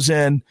close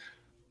in.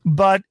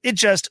 But it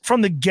just,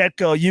 from the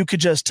get-go, you could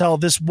just tell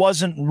this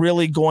wasn't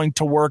really going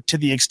to work to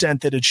the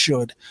extent that it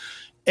should.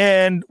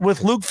 And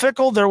with Luke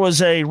Fickell, there was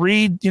a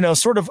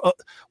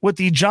with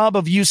the job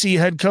of UC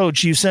head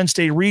coach, you sensed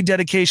a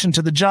rededication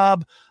to the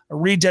job, a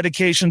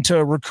rededication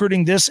to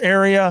recruiting this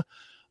area,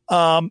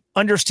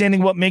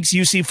 understanding what makes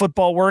UC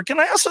football work. And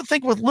I also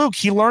think with Luke,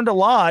 he learned a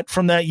lot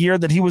from that year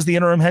that he was the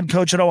interim head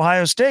coach at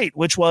Ohio State,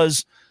 which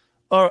was,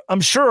 I'm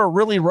sure, a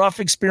really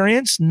rough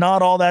experience,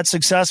 not all that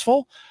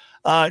successful.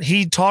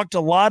 He talked a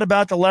lot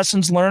about the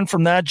lessons learned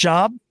from that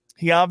job.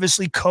 He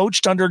obviously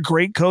coached under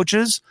great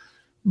coaches.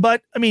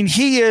 But I mean,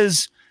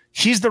 he's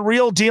the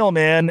real deal,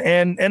 man.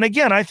 And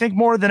again, I think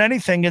more than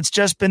anything, it's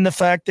just been the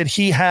fact that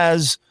he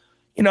has,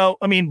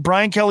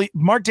 Brian Kelly,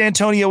 Mark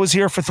D'Antonio was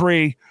here for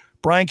 3.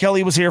 Brian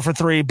Kelly was here for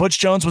 3. Butch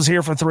Jones was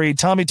here for 3.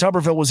 Tommy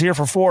Tuberville was here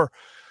for 4.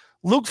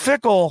 Luke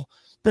Fickell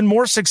been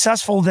more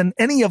successful than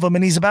any of them,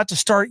 and he's about to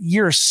start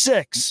year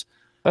 6.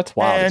 That's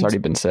wild. It's already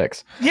been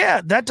 6.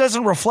 Yeah, that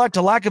doesn't reflect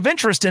a lack of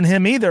interest in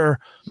him either.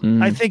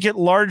 I think it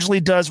largely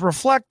does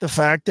reflect the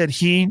fact that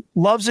he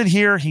loves it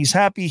here. He's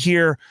happy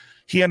here.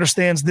 He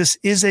understands this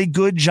is a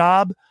good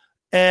job,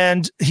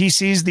 and he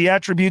sees the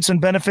attributes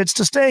and benefits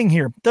to staying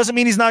here. Doesn't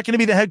mean he's not going to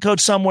be the head coach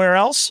somewhere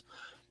else.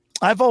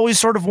 I've always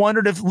sort of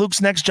wondered if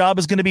Luke's next job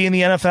is going to be in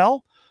the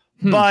NFL,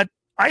 but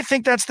I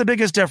think that's the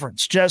biggest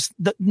difference. Just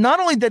not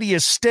only that he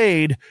has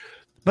stayed,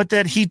 but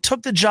that he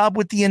took the job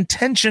with the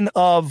intention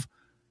of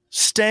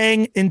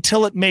staying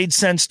until it made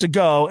sense to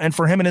go. And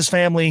for him and his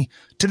family,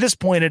 to this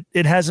point,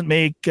 it hasn't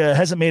made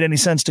any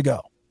sense to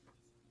go.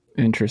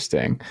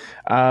 Interesting.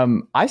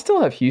 I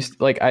still have Houston.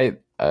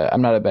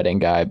 I'm not a betting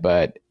guy,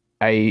 but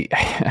I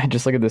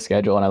just look at the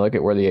schedule and I look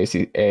at where the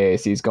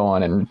AAC is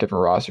going and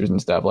different rosters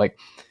and stuff.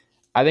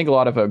 I think a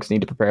lot of folks need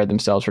to prepare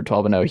themselves for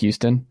 12-0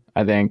 Houston.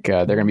 I think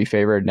they're going to be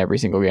favored in every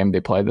single game they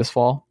play this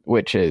fall,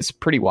 which is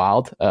pretty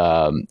wild.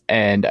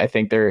 And I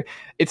think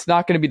it's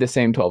not going to be the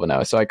same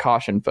 12-0. So I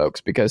caution folks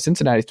because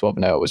Cincinnati's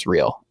 12-0 was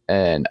real.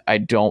 And I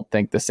don't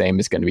think the same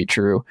is going to be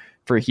true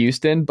for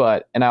Houston.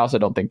 And I also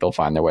don't think they'll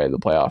find their way to the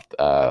playoff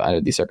under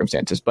these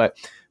circumstances. But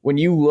when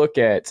you look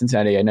at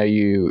Cincinnati, I know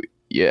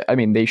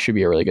they should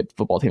be a really good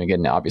football team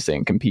again, obviously,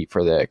 and compete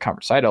for the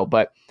conference title.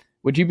 But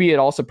would you be at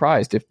all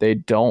surprised if they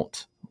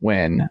don't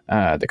win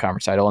the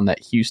conference title and that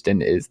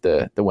Houston is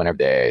the winner of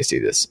the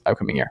AAC this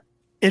upcoming year?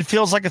 It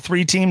feels like a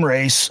 3-team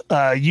race.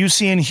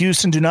 UC and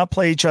Houston do not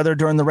play each other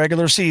during the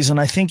regular season.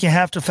 I think you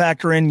have to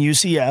factor in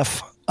UCF,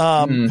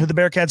 who the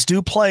Bearcats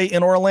do play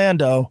in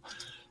Orlando.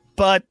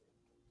 But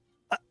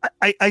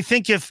I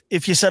think if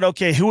you said,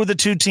 okay, who are the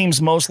 2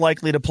 teams most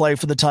likely to play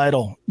for the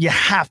title? You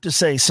have to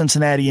say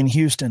Cincinnati and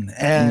Houston.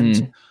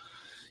 And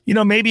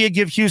maybe you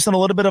give Houston a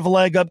little bit of a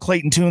leg up.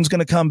 Clayton Toon's going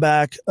to come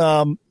back.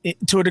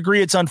 To a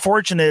degree, it's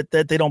unfortunate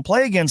that they don't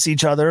play against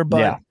each other.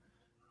 But,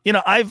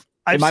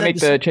 it might make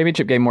the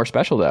championship game more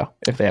special, though,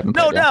 if they haven't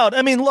played. No doubt.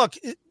 I mean, look,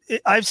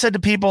 I've said to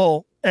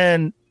people,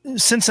 and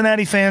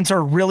Cincinnati fans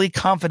are really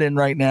confident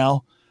right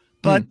now.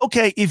 But,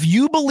 okay, if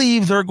you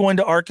believe they're going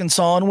to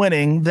Arkansas and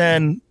winning,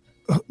 then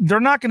they're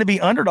not going to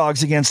be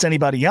underdogs against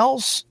anybody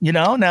else.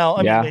 Now,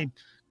 I mean, they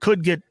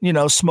could get,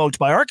 smoked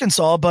by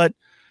Arkansas, but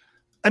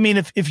I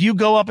mean, if you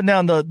go up and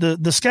down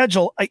the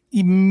schedule,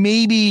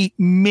 maybe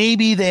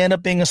they end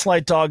up being a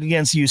slight dog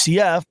against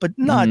UCF, but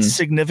not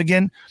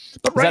significant.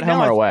 But is that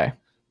home or away?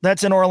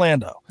 That's in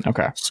Orlando.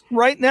 Okay. So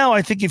right now,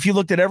 I think if you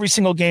looked at every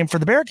single game for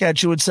the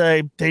Bearcats, you would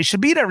say they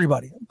should beat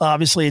everybody.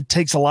 Obviously, it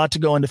takes a lot to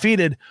go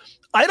undefeated.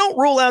 I don't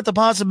rule out the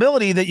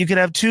possibility that you could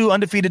have 2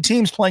 undefeated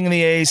teams playing in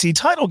the AAC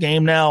title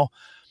game. Now,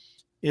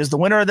 is the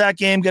winner of that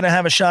game going to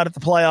have a shot at the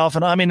playoff?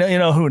 And I mean,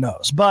 who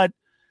knows? But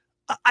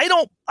I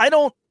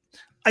don't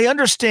I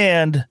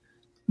understand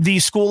the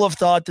school of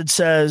thought that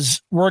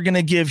says we're going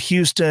to give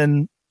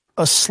Houston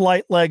a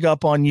slight leg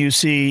up on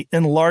UC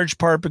in large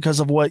part because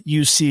of what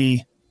UC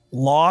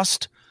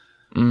lost.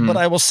 But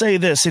I will say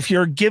this, if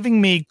you're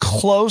giving me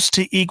close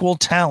to equal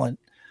talent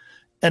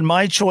and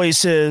my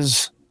choice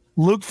is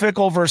Luke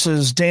Fickell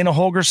versus Dana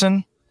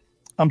Holgorsen,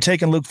 I'm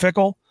taking Luke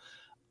Fickell.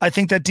 I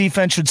think that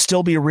defense should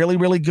still be really,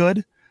 really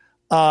good.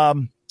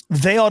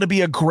 They ought to be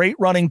a great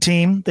running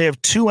team. They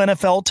have 2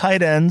 NFL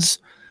tight ends.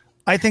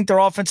 I think their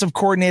offensive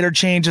coordinator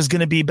change is going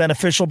to be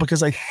beneficial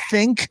because I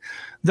think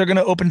they're going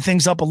to open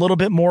things up a little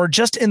bit more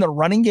just in the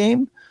running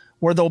game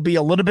where they'll be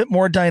a little bit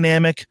more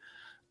dynamic.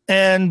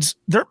 And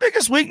their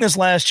biggest weakness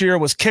last year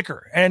was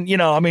kicker. And, you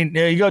go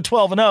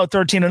 12-0,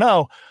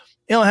 13-0.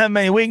 You don't have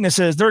many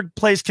weaknesses. Their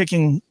place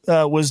kicking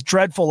was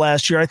dreadful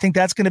last year. I think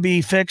that's going to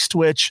be fixed,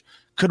 which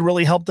could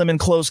really help them in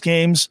close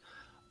games.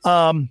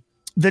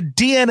 The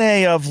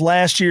DNA of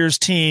last year's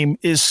team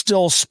is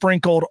still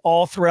sprinkled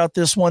all throughout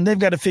this one. They've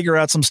got to figure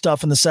out some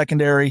stuff in the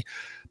secondary,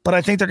 but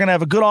I think they're going to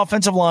have a good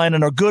offensive line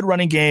and a good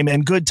running game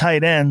and good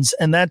tight ends.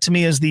 And that to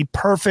me is the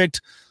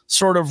perfect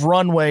sort of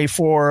runway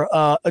for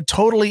a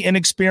totally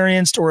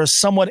inexperienced or a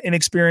somewhat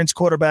inexperienced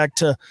quarterback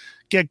to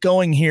get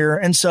going here.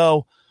 And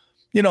so,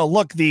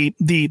 look,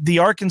 the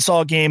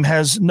Arkansas game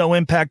has no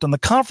impact on the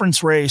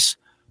conference race,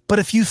 but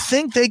if you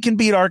think they can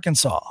beat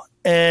Arkansas,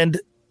 and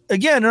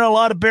again, there are a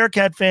lot of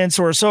Bearcat fans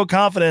who are so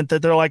confident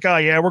that they're like, oh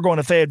yeah, we're going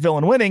to Fayetteville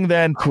and winning,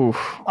 then all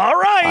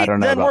right. I don't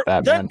know about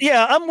that, man.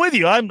 Yeah, I'm with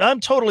you. I'm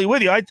totally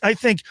with you. I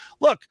think,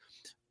 look,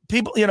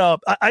 people,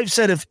 I've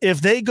said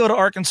if they go to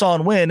Arkansas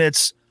and win,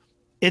 it's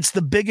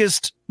the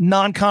biggest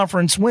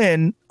non-conference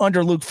win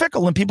under Luke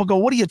Fickell, and people go,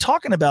 what are you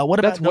talking about?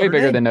 What that's about way Notre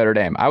bigger Dame? Than Notre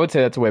Dame. I would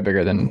say that's way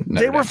bigger than Notre Dame.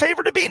 They were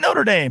favored to beat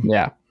Notre Dame.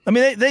 Yeah. I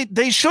mean,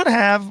 they should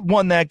have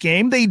won that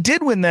game. They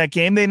did win that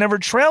game. They never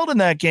trailed in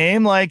that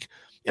game. Like,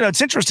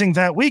 it's interesting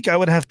that week I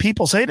would have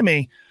people say to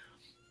me,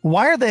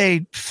 why are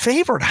they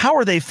favored? How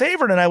are they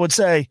favored? And I would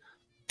say,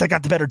 they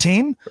got the better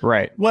team.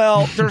 Right.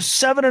 Well, there's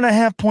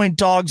 7.5-point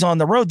dogs on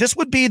the road. This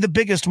would be the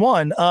biggest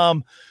one.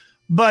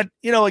 But,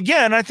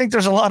 again, I think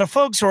there's a lot of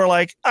folks who are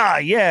like,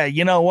 yeah,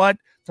 you know what?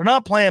 They're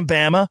not playing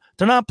Bama.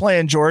 They're not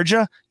playing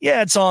Georgia.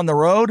 Yeah, it's on the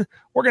road.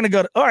 We're going to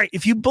go all right.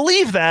 If you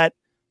believe that,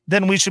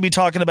 then we should be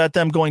talking about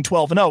them going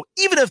 12-0,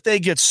 even if they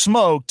get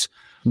smoked.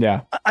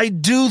 Yeah. I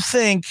do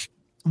think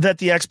that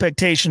the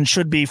expectation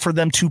should be for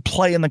them to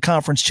play in the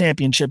conference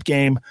championship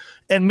game.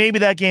 And maybe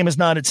that game is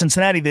not at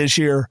Cincinnati this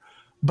year,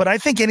 but I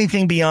think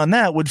anything beyond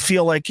that would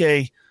feel like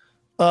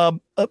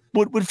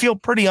would feel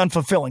pretty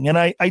unfulfilling. And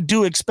I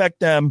do expect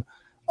them,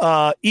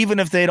 even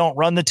if they don't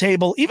run the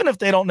table, even if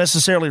they don't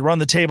necessarily run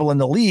the table in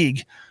the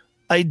league,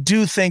 I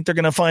do think they're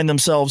going to find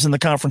themselves in the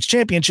conference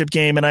championship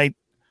game. And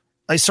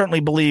I certainly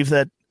believe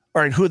that,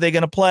 all right, who are they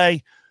going to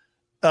play?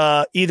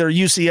 Either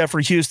UCF or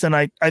Houston.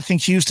 I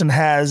think Houston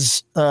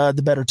has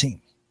the better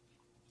team.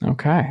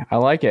 Okay. I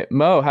like it.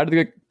 Mo, how do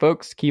the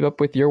folks keep up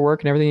with your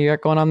work and everything you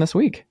got going on this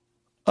week?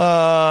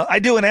 I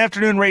do an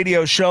afternoon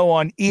radio show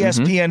on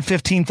ESPN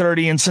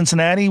 1530 in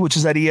Cincinnati, which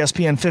is at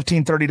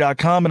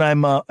ESPN1530.com. And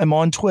I'm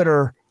on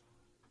Twitter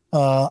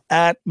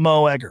at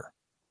Mo Egger.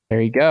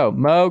 There you go.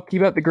 Mo,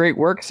 keep up the great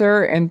work,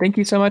 sir. And thank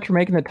you so much for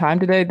making the time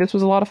today. This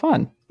was a lot of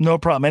fun. No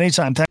problem.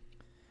 Anytime.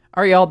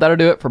 All right, y'all, that'll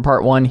do it for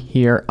part 1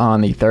 here on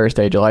the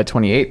Thursday, July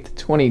 28th,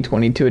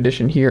 2022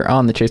 edition here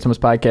on the Chase Thomas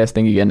Podcast.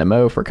 Thank you again to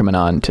Mo for coming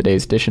on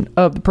today's edition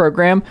of the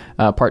program.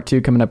 Part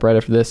 2 coming up right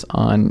after this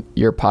on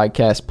your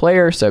podcast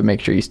player, so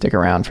make sure you stick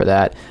around for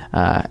that.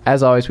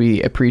 As always,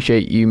 we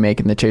appreciate you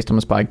making the Chase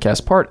Thomas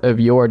Podcast part of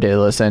your daily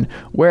listen,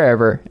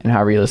 wherever and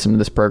however you listen to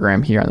this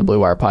program here on the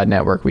Blue Wire Pod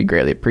Network. We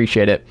greatly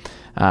appreciate it.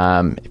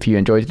 If you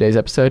enjoyed today's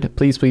episode,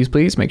 please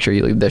make sure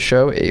you leave this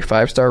show a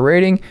 5-star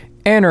rating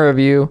and a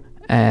review,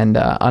 and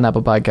on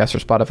Apple Podcasts or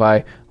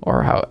Spotify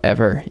or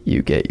however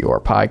you get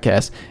your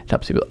podcasts. It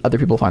helps other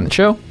people find the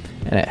show,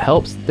 and it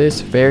helps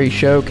this very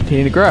show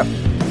continue to grow.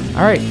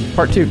 All right,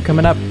 part 2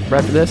 coming up right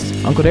after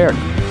this. Uncle Derek,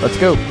 let's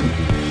go.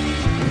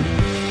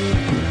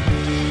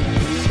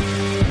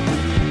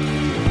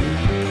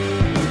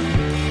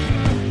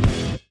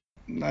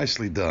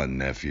 Nicely done,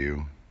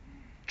 nephew.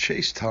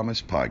 Chase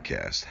Thomas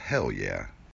Podcast. Hell yeah.